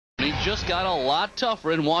just got a lot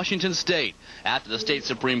tougher in Washington State after the state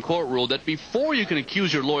Supreme Court ruled that before you can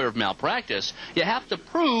accuse your lawyer of malpractice, you have to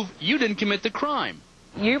prove you didn't commit the crime.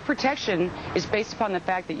 Your protection is based upon the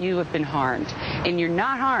fact that you have been harmed, and you're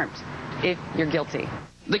not harmed if you're guilty.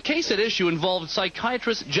 The case at issue involved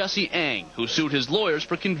psychiatrist Jesse Ang, who sued his lawyers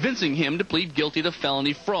for convincing him to plead guilty to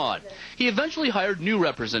felony fraud. He eventually hired new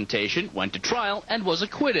representation, went to trial, and was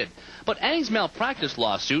acquitted. But Ang's malpractice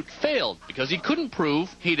lawsuit failed because he couldn't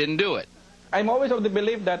prove he didn't do it. I'm always of the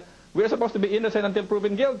belief that we're supposed to be innocent until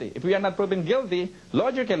proven guilty. If we are not proven guilty,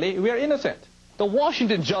 logically, we are innocent. The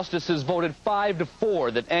Washington justices voted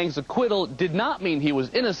 5-4 that Ang's acquittal did not mean he was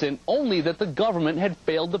innocent, only that the government had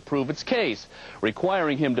failed to prove its case.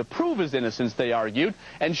 Requiring him to prove his innocence, they argued,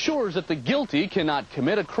 ensures that the guilty cannot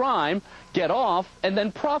commit a crime, get off, and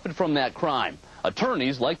then profit from that crime.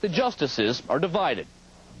 Attorneys, like the justices, are divided.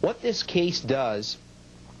 What this case does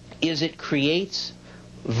is it creates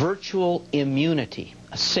virtual immunity,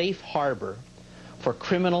 a safe harbor for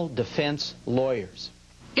criminal defense lawyers.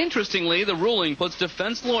 Interestingly, the ruling puts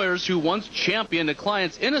defense lawyers who once championed a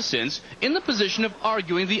client's innocence in the position of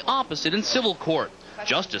arguing the opposite in civil court.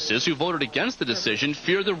 Justices who voted against the decision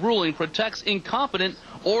fear the ruling protects incompetent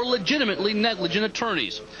or legitimately negligent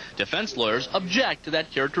attorneys. Defense lawyers object to that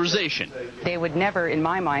characterization. They would never, in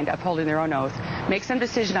my mind, upholding their own oath, make some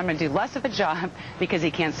decision I'm going to do less of a job because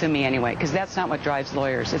he can't sue me anyway, because that's not what drives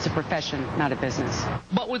lawyers. It's a profession, not a business.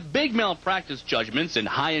 But with big malpractice judgments and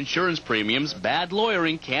high insurance premiums, bad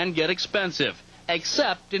lawyering can get expensive,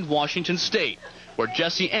 except in Washington State, where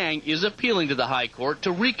Jesse Ang is appealing to the High Court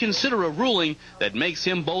to reconsider a ruling that makes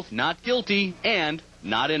him both not guilty and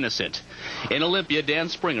not innocent. In Olympia, Dan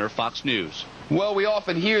Springer, Fox News. Well, we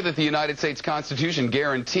often hear that the United States Constitution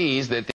guarantees that